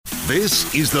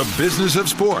This is the business of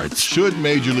sports. Should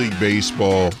Major League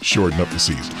Baseball shorten up the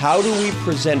season? How do we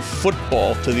present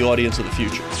football to the audience of the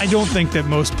future? I don't think that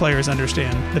most players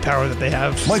understand the power that they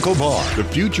have. Michael Barr. The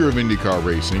future of IndyCar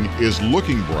racing is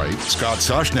looking bright. Scott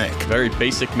Soshnick. Very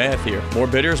basic math here. More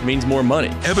bidders means more money.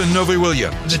 Eben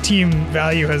Novy-Williams. The team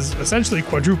value has essentially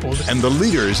quadrupled. And the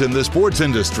leaders in the sports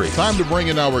industry. Time to bring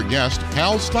in our guest,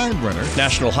 Hal Steinbrenner.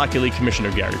 National Hockey League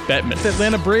Commissioner Gary Bettman.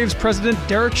 Atlanta Braves President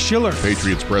Derek Schiller.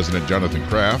 Patriots President Jonathan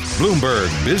Kraft. Bloomberg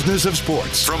Business of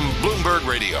Sports from Bloomberg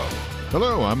Radio.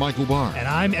 Hello, I'm Michael Barr. And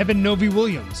I'm Eben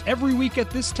Novy-Williams. Every week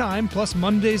at this time, plus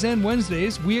Mondays and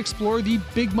Wednesdays, we explore the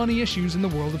big money issues in the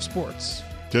world of sports.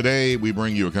 Today, we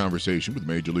bring you a conversation with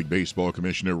Major League Baseball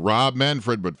Commissioner Rob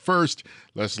Manfred. But first,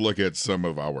 let's look at some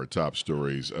of our top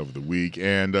stories of the week.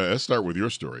 And let's start with your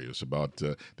story. It's about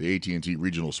the AT&T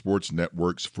regional sports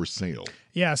networks for sale.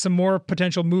 Yeah, some more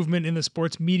potential movement in the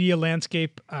sports media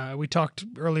landscape. We talked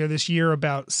earlier this year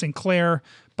about Sinclair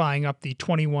buying up the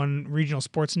 21 regional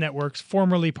sports networks,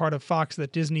 formerly part of Fox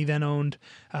that Disney then owned.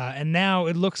 And now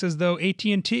it looks as though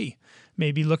AT&T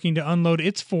may be looking to unload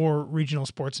its 4 regional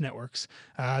sports networks.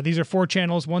 These are 4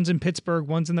 channels. One's in Pittsburgh,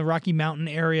 one's in the Rocky Mountain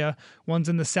area, one's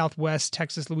in the Southwest,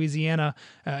 Texas, Louisiana,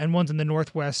 and one's in the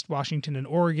Northwest, Washington and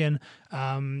Oregon.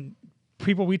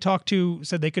 People we talked to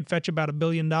said they could fetch about $1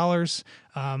 billion.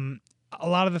 A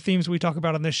lot of the themes we talk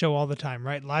about on this show all the time,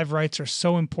 right? Live rights are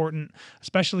so important,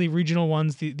 especially regional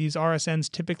ones. These RSNs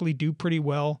typically do pretty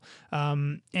well.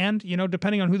 And, you know,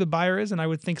 depending on who the buyer is, and I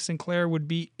would think Sinclair would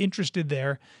be interested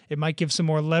there, it might give some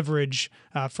more leverage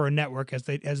for a network as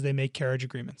they make carriage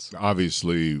agreements.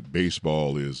 Obviously,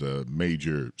 baseball is a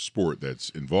major sport that's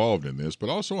involved in this, but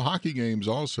also hockey games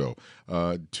also.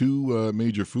 2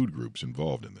 major food groups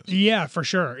involved in this. Yeah, for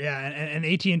sure. Yeah, and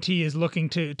AT&T is looking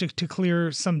to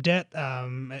clear some debt.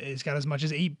 It's got as much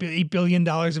as $8 billion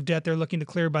of debt they're looking to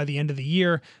clear by the end of the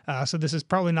year. So this is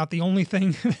probably not the only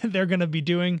thing they're going to be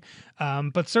doing.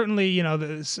 But certainly, you know,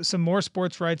 there's some more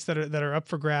sports rights that are up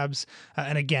for grabs.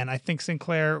 And again, I think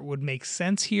Sinclair would make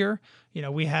sense here. You know,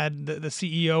 we had the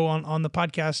CEO on the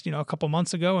podcast, you know, a couple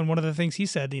months ago, and one of the things he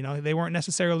said, you know, they weren't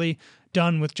necessarily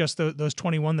done with just those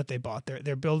 21 that they bought.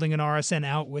 They're building an RSN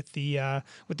out with the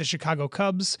Chicago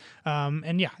Cubs,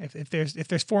 and yeah, if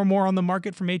there's 4 more on the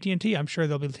market from AT&T, I'm sure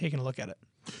they'll be taking a look at it.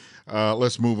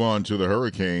 Let's move on to the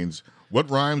Hurricanes. What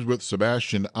rhymes with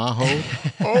Sebastian Aho?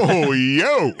 Oh,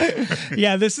 yo!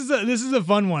 Yeah, this is a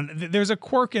fun one. There's a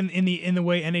quirk in the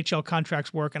way NHL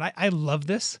contracts work, and I love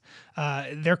this.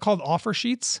 They're called offer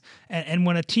sheets, and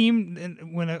when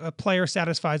a player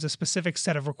satisfies a specific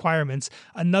set of requirements,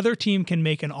 another team can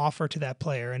make an offer to that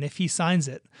player, and if he signs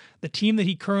it, the team that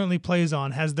he currently plays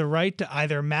on has the right to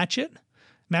either match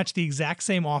the exact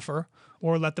same offer,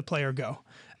 or let the player go.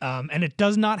 And it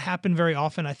does not happen very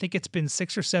often. I think it's been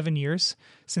 6 or 7 years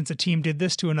since a team did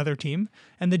this to another team.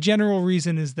 And the general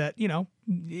reason is that, you know,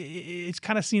 it's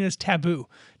kind of seen as taboo.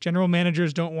 General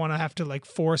managers don't want to have to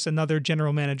force another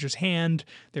general manager's hand.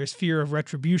 There's fear of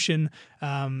retribution.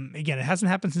 Again, it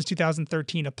hasn't happened since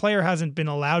 2013. A player hasn't been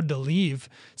allowed to leave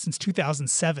since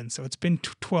 2007. So it's been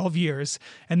 12 years.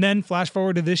 And then flash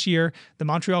forward to this year, the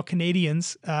Montreal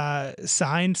Canadiens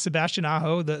signed Sebastian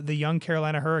Aho, the young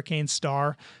Carolina Hurricanes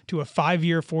star, to a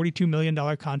 5-year, $42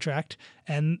 million contract.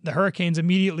 And the Hurricanes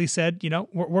immediately said, you know,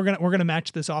 we're gonna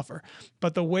match this offer.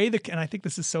 But the way and I think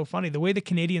this is so funny, the way the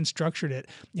Canadiens structured it,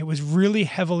 it was really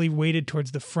heavily weighted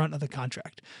towards the front of the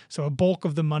contract. So a bulk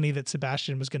of the money that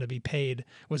Sebastian was going to be paid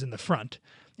was in the front.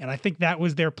 And I think that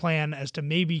was their plan, as to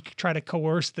maybe try to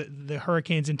coerce the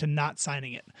Hurricanes into not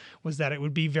signing it, was that it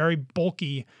would be very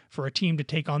bulky for a team to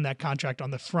take on that contract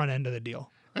on the front end of the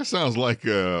deal. That sounds like,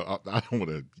 I don't want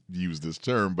to use this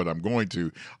term, but I'm going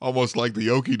to, almost like the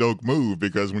okey doke move,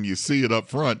 because when you see it up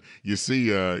front, you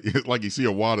see, like you see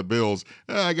a wad of bills.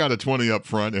 I got a 20 up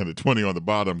front and a 20 on the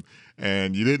bottom,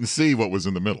 and you didn't see what was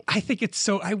in the middle. I think it's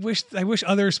so. I wish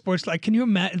other sports, can you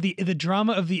imagine the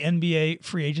drama of the NBA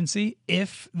free agency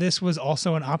if this was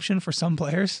also an option for some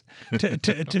players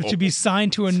to be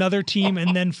signed to another team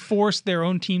and then force their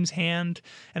own team's hand?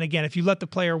 And again, if you let the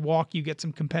player walk, you get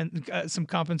some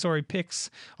compensatory picks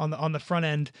on the front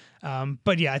end.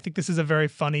 But yeah, I think this is a very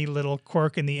funny little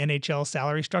quirk in the NHL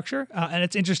salary structure, and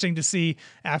it's interesting to see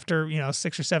after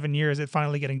 6 or 7 years it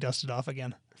finally getting dusted off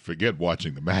again. Forget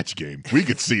watching the match game. We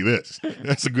could see this.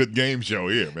 That's a good game show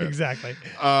here, man. Exactly.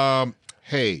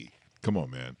 Hey, come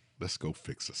on, man. Let's go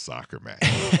fix a soccer match.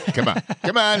 Come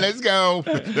on, let's go.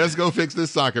 Let's go fix this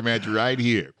soccer match right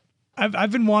here.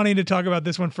 I've been wanting to talk about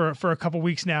this one for a couple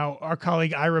weeks now. Our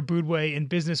colleague Ira Boudway in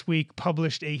Business Week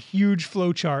published a huge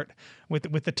flow chart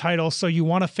with the title "So You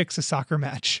Want to Fix a Soccer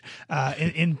Match"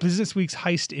 in Business Week's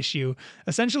Heist issue,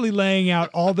 essentially laying out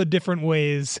all the different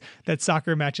ways that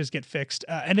soccer matches get fixed.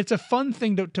 And it's a fun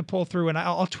thing to pull through, and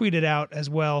I'll tweet it out as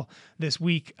well this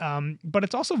week. But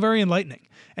it's also very enlightening,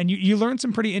 and you learn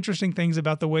some pretty interesting things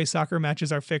about the way soccer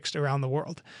matches are fixed around the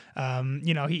world.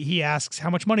 He asks, how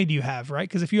much money do you have, right?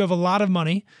 Because if you have a lot of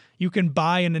money, you can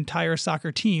buy an entire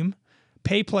soccer team,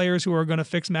 pay players who are going to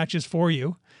fix matches for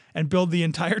you, and build the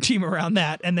entire team around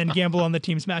that, and then gamble on the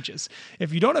team's matches.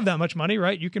 If you don't have that much money,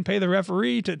 right, you can pay the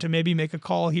referee to maybe make a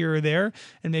call here or there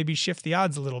and maybe shift the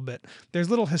odds a little bit. There's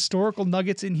little historical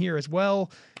nuggets in here as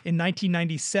well. In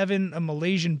 1997, a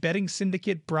Malaysian betting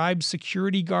syndicate bribed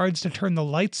security guards to turn the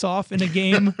lights off in a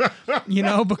game,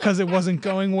 because it wasn't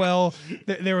going well.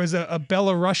 There was a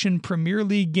Belarusian Premier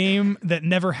League game that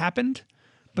never happened,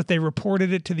 but they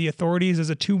reported it to the authorities as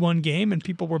a 2-1 game, and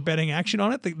people were betting action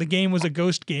on it. The game was a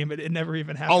ghost game. It never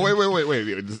even happened. Oh,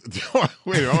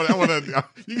 wait. I want to.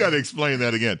 You got to explain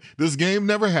that again. This game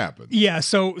never happened. Yeah,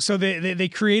 so they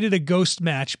created a ghost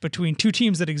match between two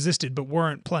teams that existed but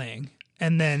weren't playing,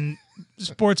 and then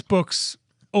sports books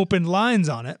opened lines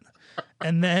on it.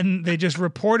 And then they just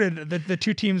reported that the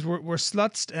two teams were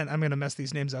Slutsk, and I'm going to mess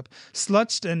these names up,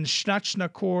 Slutsk and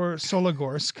Shnachnakor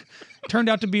Sologorsk. Turned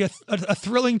out to be a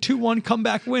thrilling 2-1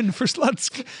 comeback win for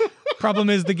Slutsk. Problem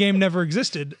is the game never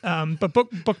existed, but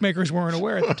bookmakers weren't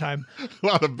aware at the time. A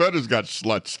lot of bettors got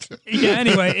slutzed. Yeah,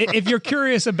 anyway, if you're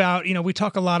curious about, we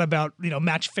talk a lot about,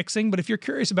 match fixing, but if you're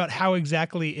curious about how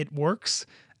exactly it works,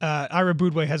 Ira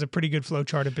Boudway has a pretty good flow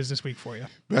chart of Business Week for you.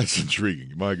 That's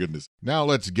intriguing. My goodness. Now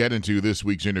let's get into this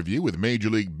week's interview with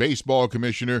Major League Baseball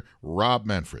Commissioner Rob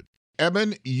Manfred.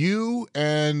 Eben, you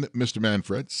and Mr.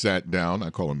 Manfred sat down. I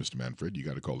call him Mr. Manfred. You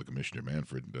got to call the commissioner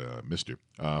Manfred, Mr.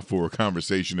 For a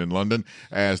conversation in London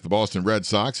as the Boston Red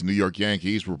Sox and New York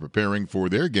Yankees were preparing for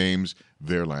their games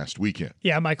there last weekend.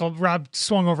 Yeah, Michael, Rob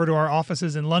swung over to our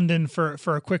offices in London for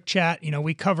a quick chat.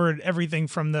 We covered everything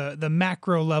from the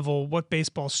macro level, what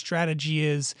baseball strategy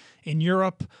is in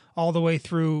Europe, all the way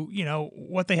through,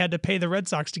 what they had to pay the Red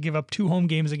Sox to give up 2 home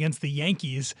games against the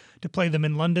Yankees to play them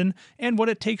in London, and what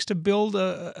it takes to build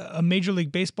a Major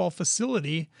League Baseball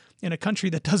facility in a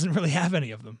country that doesn't really have any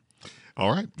of them.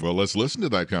 All right. Well, let's listen to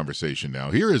that conversation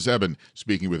now. Here is Eben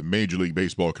speaking with Major League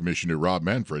Baseball Commissioner Rob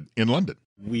Manfred in London.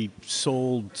 We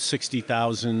sold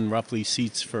 60,000 roughly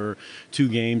seats for 2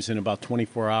 games in about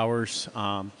 24 hours.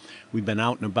 We've been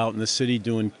out and about in the city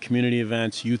doing community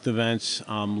events, youth events,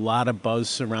 a lot of buzz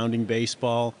surrounding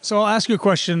baseball. So I'll ask you a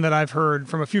question that I've heard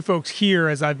from a few folks here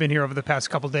as I've been here over the past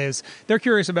couple of days. They're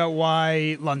curious about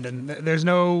why London. There's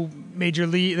no major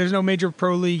league, there's no major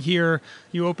pro league here.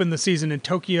 You opened the season in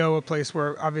Tokyo, a place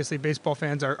where obviously baseball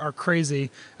fans are crazy.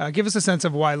 Give us a sense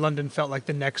of why London felt like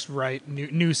the next right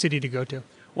new city to go to.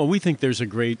 Well, we think there's a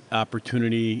great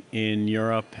opportunity in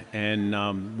Europe,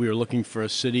 and we were looking for a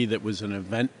city that was an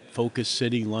event-focused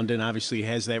city. London obviously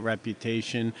has that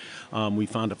reputation. We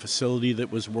found a facility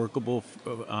that was workable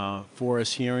for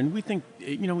us here, and we think,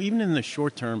 even in the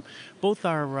short term, both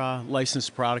our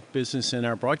licensed product business and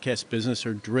our broadcast business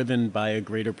are driven by a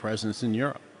greater presence in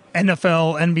Europe.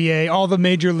 NFL, NBA, all the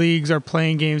major leagues are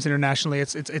playing games internationally.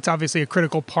 It's obviously a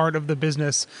critical part of the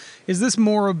business. Is this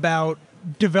more about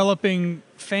developing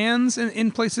fans in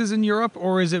places in Europe,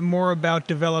 or is it more about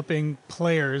developing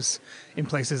players in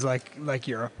places like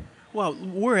Europe? Well,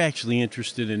 we're actually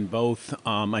interested in both.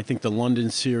 I think the London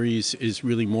series is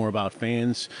really more about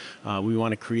fans. We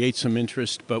want to create some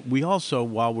interest, but we also,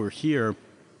 while we're here,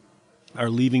 are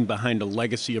leaving behind a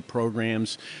legacy of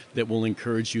programs that will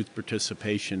encourage youth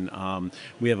participation.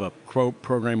 We have a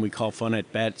program we call Fun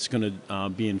at Bat. It's going to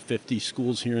be in 50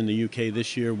 schools here in the UK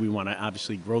this year. We want to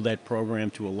obviously grow that program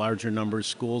to a larger number of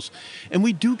schools. And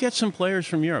we do get some players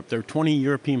from Europe. There are 20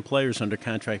 European players under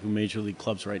contract with major league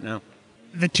clubs right now.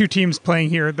 The two teams playing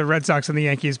here, the Red Sox and the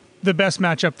Yankees, the best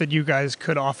matchup that you guys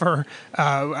could offer,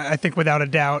 I think without a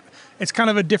doubt. It's kind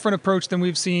of a different approach than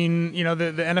we've seen, the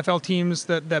NFL teams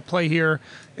that play here.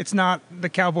 It's not the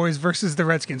Cowboys versus the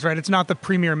Redskins, right? It's not the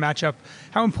premier matchup.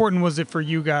 How important was it for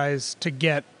you guys to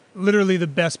get literally the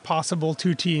best possible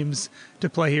two teams to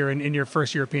play here in your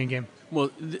first European game?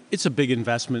 Well, it's a big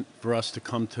investment for us to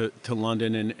come to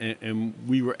London, and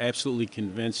we were absolutely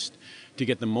convinced to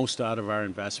get the most out of our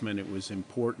investment, it was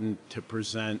important to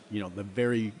present, the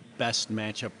very best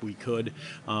matchup we could.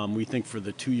 We think for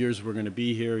the 2 years we're going to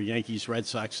be here, Yankees, Red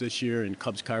Sox this year, and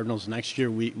Cubs, Cardinals next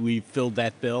year, we filled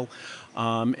that bill.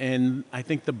 And I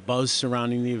think the buzz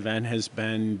surrounding the event has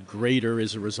been greater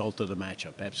as a result of the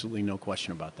matchup. Absolutely no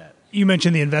question about that. You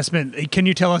mentioned the investment. Can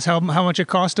you tell us how much it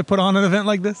costs to put on an event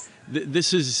like this?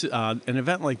 This is an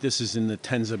event like this is in the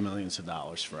tens of millions of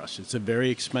dollars for us. It's a very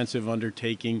expensive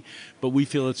undertaking, but we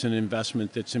feel it's an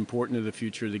investment that's important to the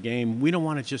future of the game. We don't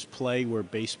want to just play where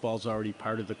baseball's already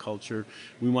part of the culture.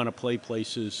 We want to play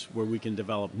places where we can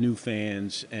develop new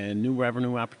fans and new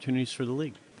revenue opportunities for the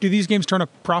league. Do these games turn a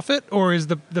profit, or is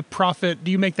the profit,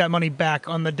 do you make that money back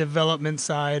on the development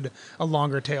side a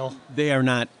longer tail? They are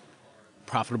not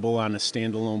profitable on a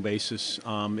standalone basis.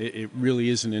 It really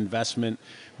is an investment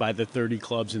by the 30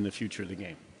 clubs in the future of the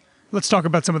game. Let's talk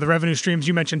about some of the revenue streams.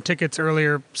 You mentioned tickets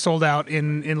earlier, sold out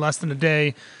in less than a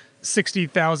day.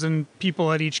 60,000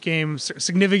 people at each game,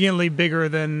 significantly bigger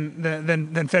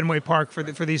than Fenway Park for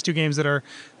these two games that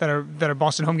are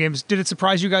Boston home games. Did it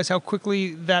surprise you guys how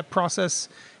quickly that process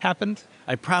happened?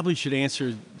 I probably should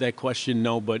answer that question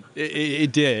no, but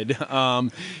it did.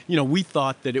 We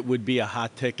thought that it would be a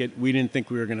hot ticket. We didn't think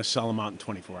we were going to sell them out in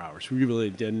 24 hours. We really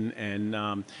didn't,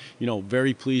 and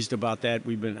very pleased about that.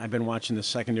 I've been watching the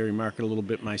secondary market a little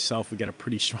bit myself. We got a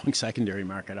pretty strong secondary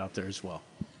market out there as well.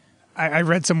 I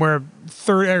read somewhere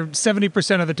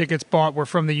 70% of the tickets bought were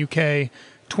from the UK,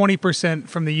 20%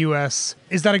 from the US.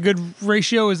 Is that a good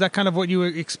ratio? Is that kind of what you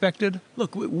expected?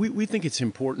 Look, we think it's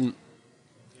important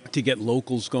to get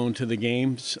locals going to the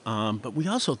games, but we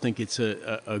also think it's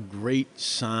a great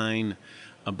sign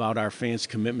about our fans'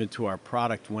 commitment to our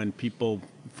product when people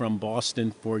from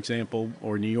Boston, for example,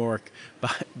 or New York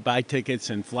buy tickets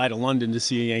and fly to London to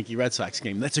see a Yankee Red Sox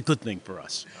game. That's a good thing for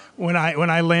us. When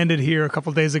I landed here a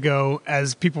couple days ago,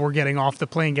 as people were getting off the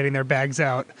plane, getting their bags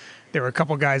out, there were a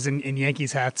couple guys in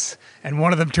Yankees hats, and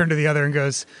one of them turned to the other and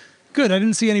goes, "Good, I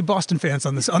didn't see any Boston fans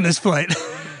on this flight."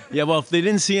 Yeah, well, if they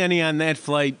didn't see any on that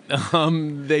flight,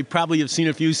 they probably have seen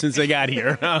a few since they got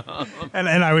here. and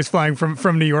I was flying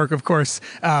from New York, of course.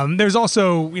 There's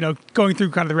also, going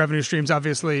through kind of the revenue streams,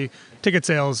 obviously, ticket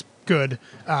sales, good.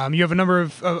 You have a number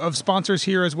of sponsors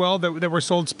here as well that were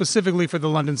sold specifically for the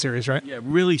London series, right? Yeah,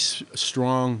 really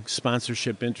strong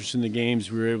sponsorship interest in the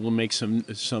games. We were able to make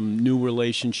some new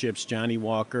relationships. Johnny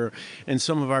Walker and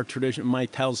some of our tradition.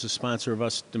 Mitel's a sponsor of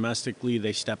us domestically.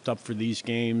 They stepped up for these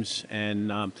games,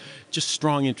 and just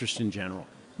strong interest in general.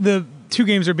 The two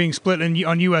games are being split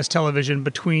on U.S. television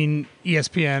between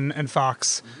ESPN and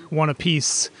Fox, one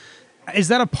apiece. Is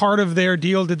that a part of their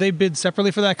deal? Did they bid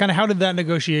separately for that? Kind of how did that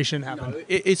negotiation happen? No,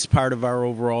 it's part of our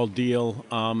overall deal.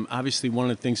 Obviously, one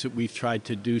of the things that we've tried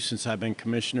to do since I've been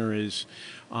commissioner is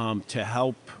to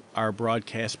help our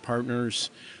broadcast partners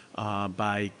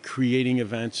by creating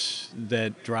events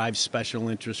that drive special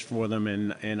interest for them.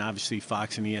 And obviously,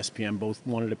 Fox and ESPN both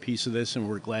wanted a piece of this, and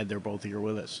we're glad they're both here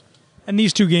with us. And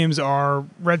these two games are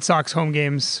Red Sox home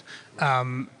games.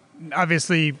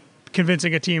 Obviously,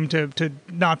 convincing a team to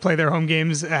not play their home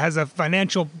games has a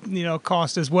financial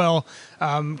cost as well.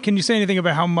 Can you say anything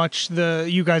about how much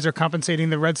you guys are compensating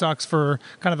the Red Sox for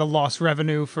kind of the lost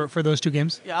revenue for those two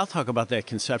games? Yeah, I'll talk about that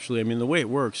conceptually. I mean, the way it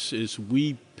works is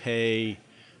we pay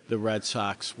the Red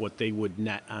Sox what they would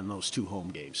net on those two home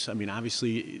games. I mean,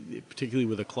 obviously, particularly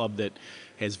with a club that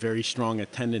has very strong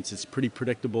attendance, it's pretty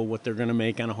predictable what they're going to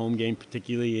make on a home game,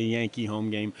 particularly a Yankee home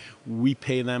game. We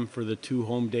pay them for the two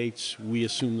home dates. We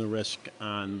assume the risk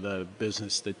on the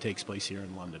business that takes place here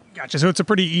in London. Gotcha. So it's a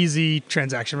pretty easy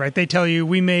transaction, right? They tell you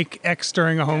we make X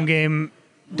during a home game.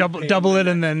 Double it,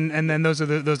 and then those are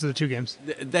the two games.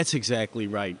 That's exactly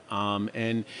right.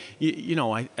 And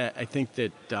I think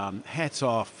that hats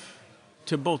off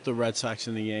to both the Red Sox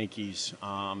and the Yankees.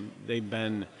 They've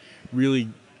been really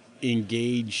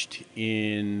engaged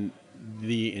in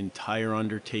the entire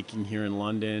undertaking here in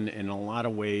London. In a lot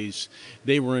of ways,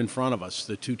 they were in front of us.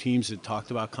 The two teams had talked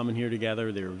about coming here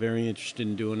together. They were very interested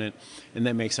in doing it, and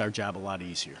that makes our job a lot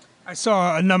easier. I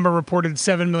saw a number reported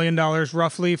 $7 million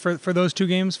roughly for those two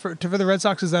games for the Red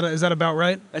Sox. Is that about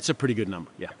right? That's a pretty good number,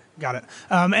 yeah. Got it.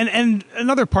 And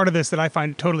another part of this that I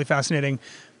find totally fascinating,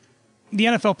 the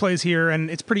NFL plays here, and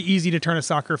it's pretty easy to turn a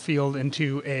soccer field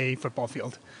into a football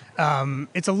field.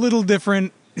 It's a little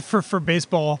different for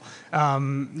baseball.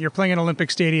 You're playing an Olympic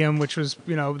Stadium, which was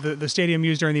the stadium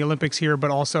used during the Olympics here,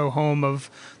 but also home of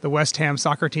the West Ham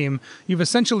soccer team. You've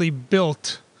essentially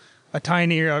built a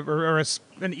tinier or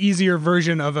an easier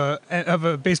version of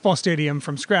a baseball stadium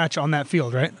from scratch on that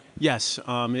field, right? Yes,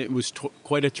 it was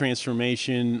quite a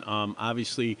transformation.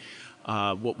 Obviously,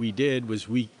 what we did was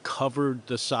we covered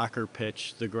the soccer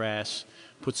pitch, the grass,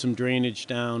 put some drainage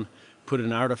down, put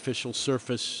an artificial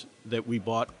surface that we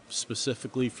bought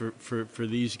specifically for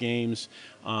these games.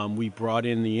 We brought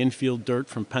in the infield dirt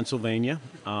from Pennsylvania,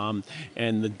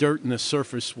 and the dirt and the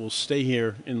surface will stay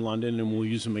here in London, and we'll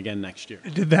use them again next year.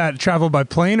 Did that travel by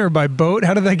plane or by boat?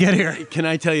 How did that get here? Can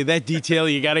I tell you, that detail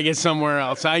you got to get somewhere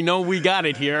else. I know we got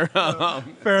it here.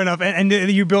 Fair enough. And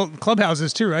you built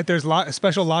clubhouses too, right? There's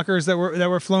special lockers that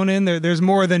were flown in. There's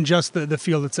more than just the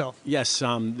field itself. Yes,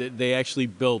 they actually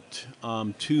built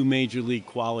 2 major league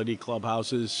quality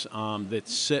clubhouses that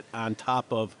sit on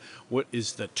top of what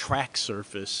is the track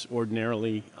surface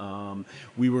ordinarily.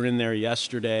 We were in there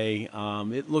yesterday.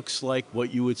 It looks like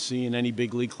what you would see in any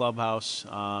big league clubhouse.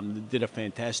 They did a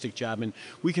fantastic job, and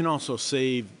we can also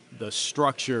save the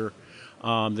structure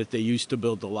that they used to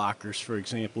build the lockers, for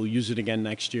example. Use it again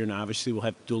next year, and obviously we'll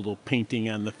have to do a little painting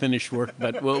on the finish work,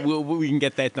 but we can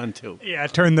get that done too. Yeah,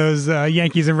 turn those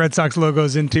Yankees and Red Sox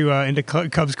logos into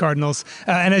Cubs Cardinals.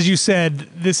 And as you said,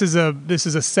 this is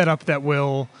a setup that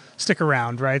will stick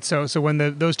around, right? So when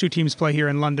those two teams play here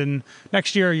in London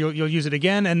next year, you'll use it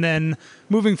again, and then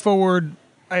moving forward,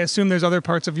 I assume there's other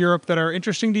parts of Europe that are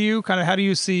interesting to you. Kind of, how do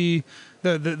you see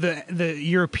the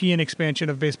European expansion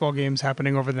of baseball games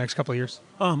happening over the next couple of years?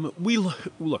 We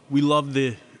love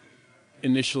the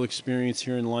initial experience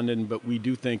here in London, but we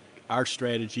do think our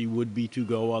strategy would be to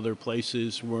go other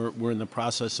places. We're in the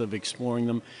process of exploring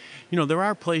them. There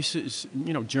are places,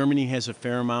 Germany has a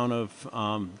fair amount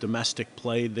of domestic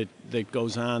play that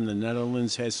goes on. The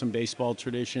Netherlands has some baseball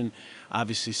tradition.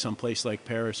 Obviously, someplace like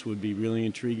Paris would be really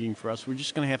intriguing for us. We're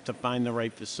just going to have to find the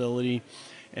right facility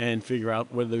and figure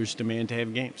out whether there's demand to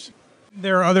have games.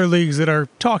 There are other leagues that are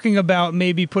talking about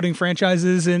maybe putting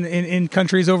franchises in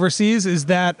countries overseas. Is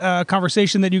that a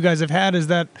conversation that you guys have had? Is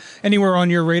that anywhere on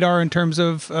your radar in terms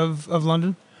of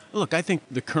London? Look, I think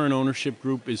the current ownership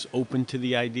group is open to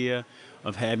the idea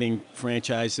of having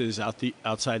franchises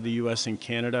outside the U.S. and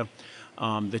Canada.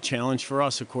 The challenge for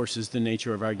us, of course, is the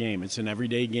nature of our game. It's an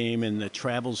everyday game, and the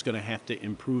travel's going to have to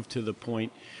improve to the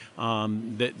point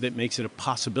that makes it a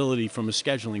possibility from a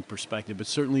scheduling perspective. But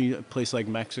certainly a place like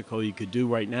Mexico you could do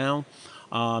right now.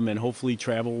 And hopefully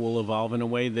travel will evolve in a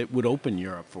way that would open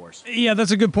Europe for us. Yeah,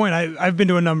 that's a good point. I've been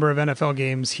to a number of NFL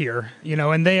games here,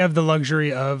 and they have the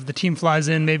luxury of the team flies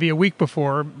in maybe a week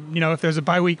before, if there's a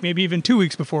bye week, maybe even 2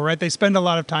 weeks before, right? They spend a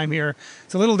lot of time here.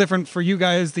 It's a little different for you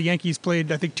guys. The Yankees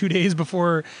played, I think, 2 days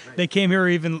before they came here,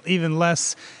 even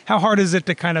less. How hard is it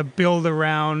to kind of build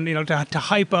around, to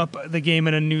hype up the game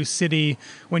in a new city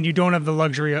when you don't have the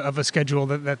luxury of a schedule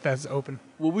that's open?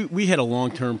 Well, we had a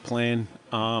long-term plan.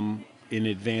 In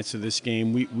advance of this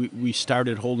game, we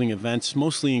started holding events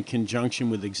mostly in conjunction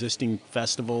with existing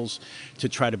festivals to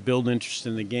try to build interest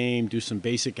in the game, do some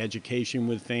basic education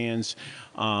with fans,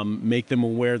 make them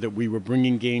aware that we were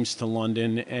bringing games to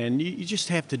London, and you just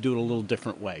have to do it a little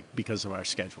different way because of our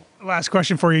schedule. Last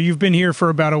question for you. You've been here for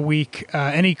about a week.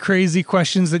 Any crazy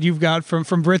questions that you've got from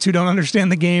Brits who don't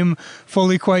understand the game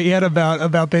fully quite yet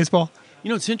about baseball?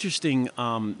 It's interesting.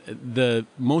 The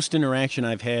most interaction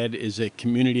I've had is at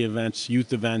community events,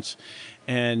 youth events,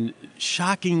 and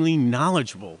shockingly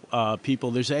knowledgeable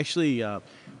people. There's actually, I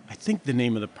think the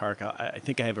name of the park, I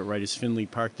think I have it right, is Finley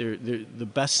Park. They're the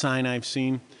best sign I've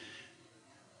seen.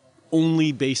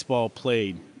 Only baseball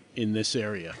played in this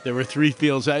area. There were 3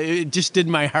 fields. It just did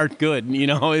my heart good.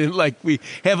 Like we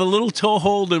have a little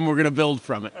toehold and we're going to build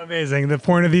from it. Amazing. The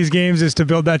point of these games is to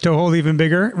build that toehold even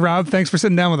bigger. Rob, thanks for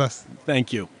sitting down with us.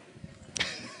 Thank you.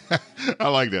 I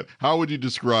like that. How would you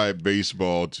describe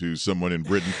baseball to someone in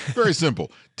Britain? Very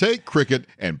simple. Take cricket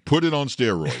and put it on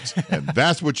steroids, and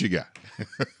that's what you got.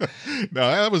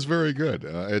 No, that was very good.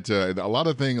 It's a lot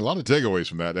of takeaways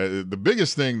from that. The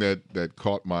biggest thing that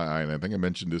caught my eye, and I think I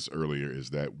mentioned this earlier,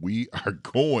 is that we are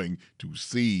going to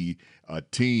see a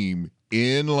team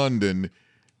in London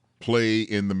play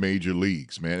in the major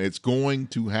leagues, man. It's going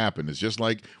to happen. It's just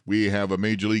like we have a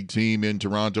major league team in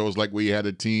Toronto. It's like we had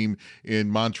a team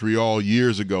in Montreal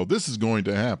years ago. This is going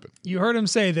to happen. You heard him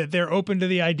say that they're open to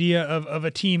the idea of a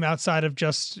team outside of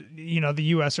just, the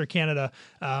U.S. or Canada.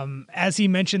 As he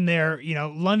mentioned there,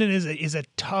 London is a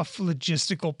tough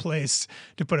logistical place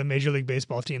to put a Major League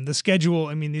Baseball team. The schedule,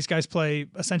 these guys play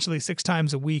essentially 6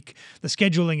 times a week. The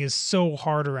scheduling is so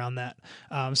hard around that.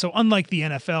 So unlike the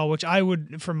NFL, which I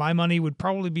would, for my money, would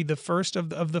probably be the first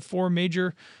of the 4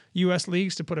 major U.S.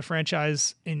 leagues to put a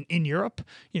franchise in Europe.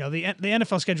 The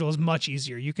NFL schedule is much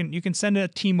easier. You can send a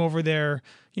team over there,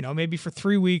 maybe for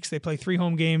 3 weeks. They play 3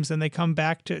 home games, then they come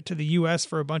back to the U.S.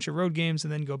 for a bunch of road games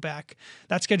and then go back.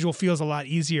 That schedule feels a lot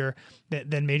easier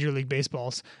than Major League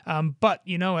Baseball's. But,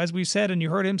 as we said, and you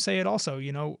heard him say it also,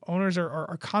 owners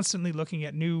are constantly looking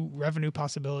at new revenue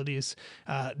possibilities.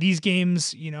 These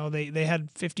games, they had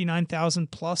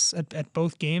 59,000 plus at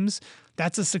both games.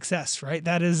 That's a success, right?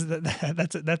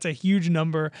 That's a huge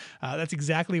number. That's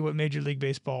exactly what Major League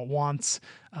Baseball wants.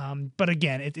 But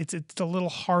again, it's a little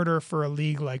harder for a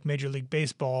league like Major League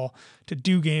Baseball to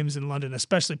do games in London,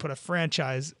 especially put a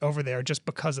franchise over there just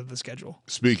because of the schedule.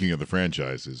 Speaking of the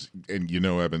franchises, and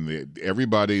Eben,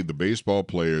 the baseball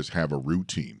players have a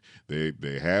routine.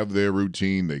 They have their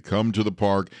routine. They come to the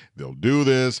park. They'll do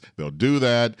this. They'll do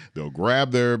that. They'll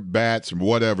grab their bats and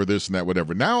whatever, this and that,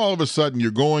 whatever. Now all of a sudden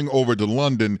you're going over to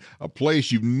London, a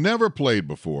place you've never played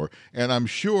before, and I'm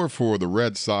sure for the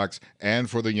Red Sox and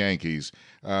for the Yankees,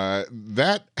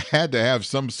 that had to have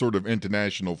some sort of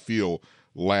international feel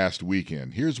last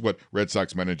weekend. Here's what Red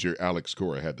Sox manager Alex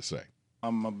Cora had to say.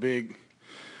 I'm a big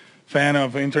fan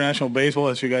of international baseball,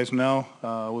 as you guys know.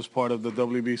 I was part of the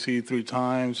WBC 3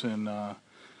 times, and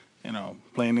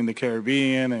playing in the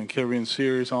Caribbean and Caribbean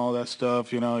Series and all that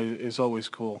stuff. It's always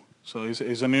cool. So it's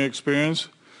a new experience,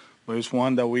 but it's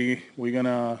one that we're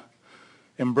gonna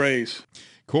embrace.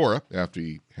 Cora, after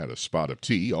he had a spot of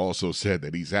tea, also said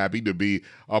that he's happy to be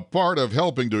a part of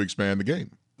helping to expand the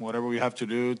game. Whatever we have to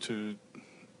do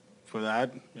for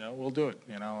that, we'll do it.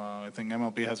 I think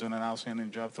MLB has done an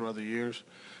outstanding job throughout the years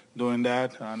doing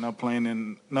that,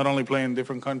 not only playing in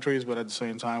different countries, but at the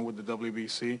same time with the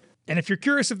WBC. And if you're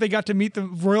curious if they got to meet the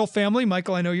royal family,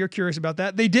 Michael, I know you're curious about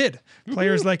that. They did.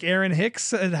 Players like Aaron Hicks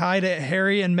said hi to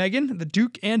Harry and Meghan, the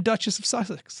Duke and Duchess of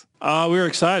Sussex. We were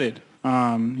excited,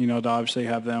 to obviously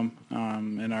have them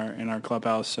in our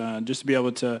clubhouse, just to be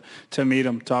able to meet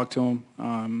them, talk to them.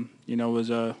 Was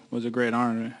a great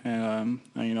honor and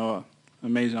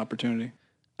amazing opportunity.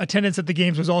 Attendance at the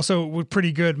games was also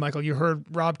pretty good, Michael. You heard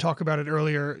Rob talk about it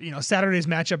earlier. Saturday's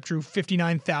matchup drew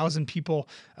 59,000 people.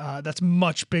 That's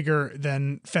much bigger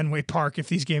than Fenway Park if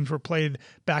these games were played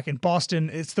back in Boston.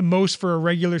 It's the most for a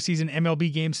regular season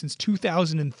MLB game since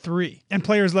 2003. And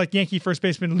players like Yankee first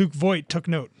baseman Luke Voit took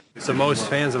note. It's the most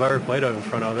fans I've ever played in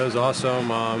front of. It was awesome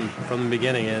from the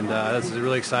beginning, and that's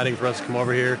really exciting for us to come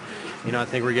over here. I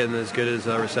think we're getting as good as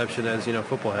a reception as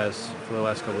football has for the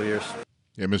last couple of years.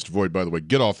 Yeah, Mr. Voigt, by the way,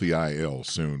 get off the IL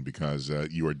soon because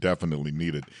you are definitely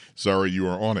needed. Sorry, you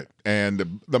are on it.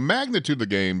 And the magnitude of the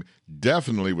game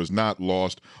definitely was not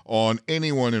lost on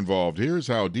anyone involved. Here's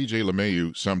how DJ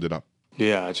LeMahieu summed it up.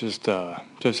 Yeah, just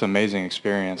amazing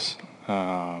experience.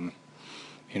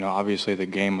 Obviously the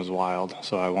game was wild,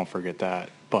 so I won't forget that.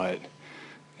 But,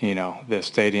 the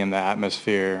stadium, the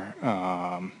atmosphere,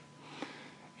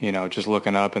 just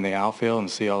looking up in the outfield and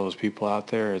see all those people out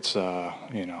there, it's,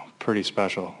 pretty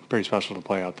special to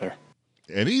play out there.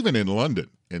 And even in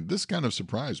London, and this kind of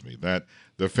surprised me, that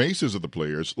the faces of the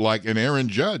players, like an Aaron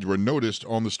Judge, were noticed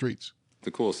on the streets.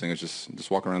 The coolest thing is just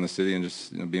walking around the city and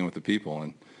just being with the people.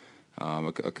 And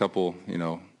a couple,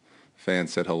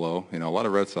 fans said hello. A lot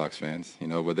of Red Sox fans,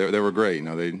 but they were great.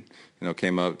 They,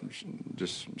 came up,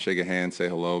 just shake a hand, say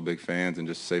hello, big fans, and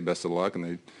just say best of luck. And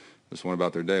they just went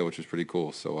about their day, which was pretty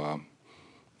cool. So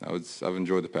I've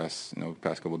enjoyed the past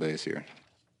couple of days here.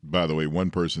 By the way,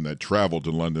 one person that traveled to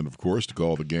London, of course, to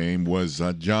call the game was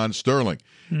John Sterling.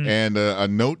 And a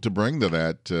note to bring to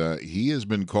that, he has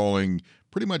been calling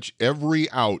pretty much every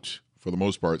out for the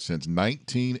most part since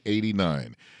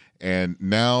 1989. And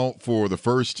now for the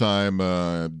first time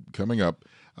coming up,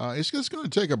 it's just going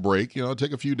to take a break,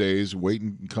 take a few days, wait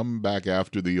and come back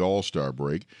after the All-Star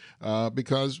break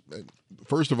because,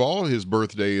 first of all, his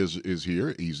birthday is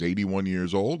here. He's 81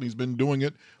 years old. He's been doing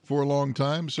it for a long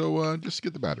time, so just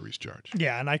get the batteries charged.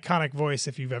 Yeah, an iconic voice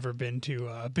if you've ever been to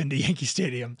Yankee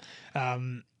Stadium.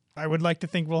 I would like to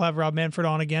think we'll have Rob Manfred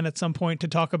on again at some point to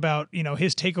talk about,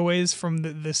 his takeaways from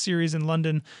the series in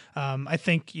London. I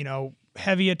think,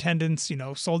 heavy attendance,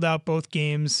 sold out both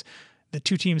games. The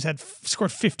two teams had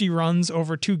scored 50 runs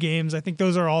over 2 games. I think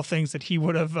those are all things that he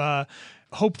would have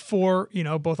hoped for,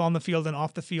 both on the field and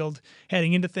off the field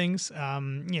heading into things.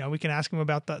 We can ask him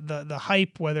about the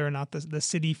hype, whether or not the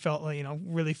city felt,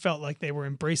 really felt like they were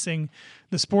embracing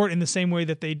the sport in the same way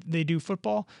that they do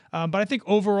football. But I think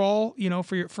overall,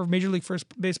 for Major League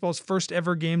Baseball's first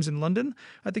ever games in London,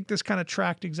 I think this kind of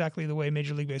tracked exactly the way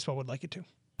Major League Baseball would like it to.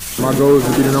 My goal is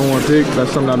to be the number one pick.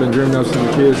 That's something I've been dreaming of since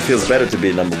a kid. It feels better to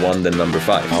be number one than number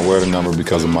 5. I wear the number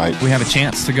because of Mike. We have a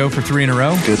chance to go for 3 in a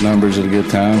row. Good numbers at a good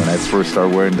time. When I first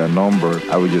started wearing that number,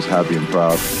 I was just happy and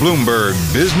proud. Bloomberg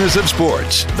Business of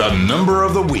Sports, the number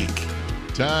of the week.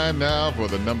 Time now for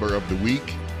the number of the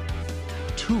week.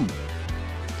 2.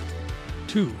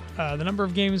 The number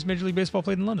of games Major League Baseball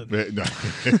played in London.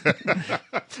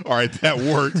 All right, that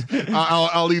worked.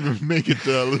 I'll even make it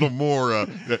a little more.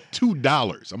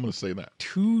 $2. I'm going to say that.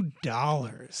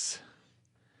 $2.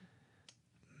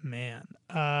 Man,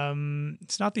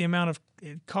 it's not the amount of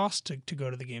it costs to go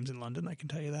to the games in London. I can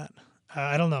tell you that.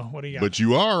 I don't know. What do you got? But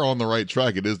you are on the right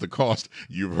track. It is the cost.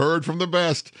 You've heard from the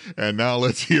best, and now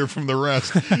let's hear from the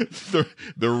rest.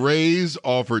 The Rays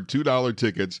offered $2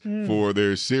 tickets for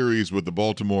their series with the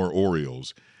Baltimore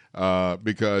Orioles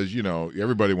because, you know,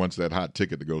 everybody wants that hot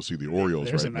ticket to go see the Orioles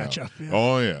There's right a matchup, now. yeah.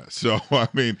 Oh, yeah. So, I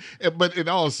mean, but in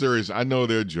all seriousness, I know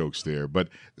there are jokes there, but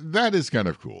that is kind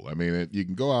of cool. I mean, you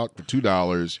can go out for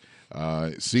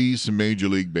 $2, see some Major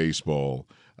League Baseball,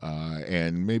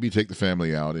 and maybe take the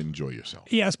family out and enjoy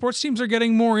yourself. Yeah, sports teams are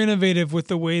getting more innovative with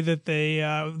the way that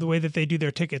they do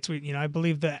their tickets. I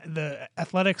believe that the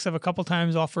Athletics have a couple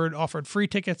times offered free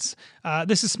tickets.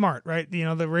 This is smart, right? You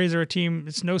know, the Rays are a team,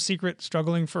 it's no secret,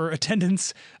 struggling for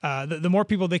attendance. The more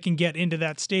people they can get into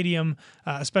that stadium,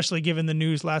 especially given the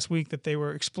news last week that they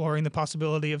were exploring the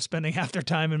possibility of spending half their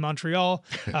time in Montreal.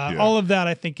 Yeah. All of that,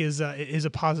 I think, is a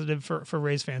positive for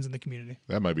Rays fans in the community.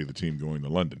 That might be the team going to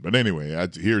London. But anyway,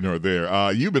 here nor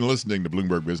there. You've been listening to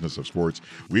Bloomberg Business of Sports.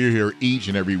 We're here each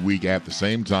and every week at the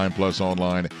same time, plus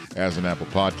online as an Apple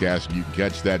podcast. You can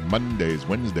catch that Mondays,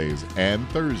 Wednesdays, and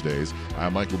Thursdays.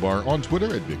 I'm Michael Barr on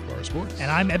Twitter at Big Bar Sports.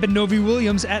 And I'm Eben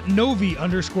Novy-Williams at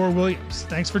Novy_Williams.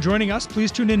 Thanks for joining us.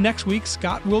 Please tune in next week.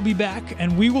 Scott will be back,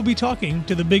 and we will be talking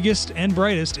to the biggest and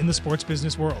brightest in the sports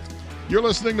business world. You're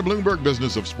listening to Bloomberg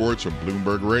Business of Sports from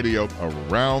Bloomberg Radio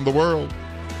around the world.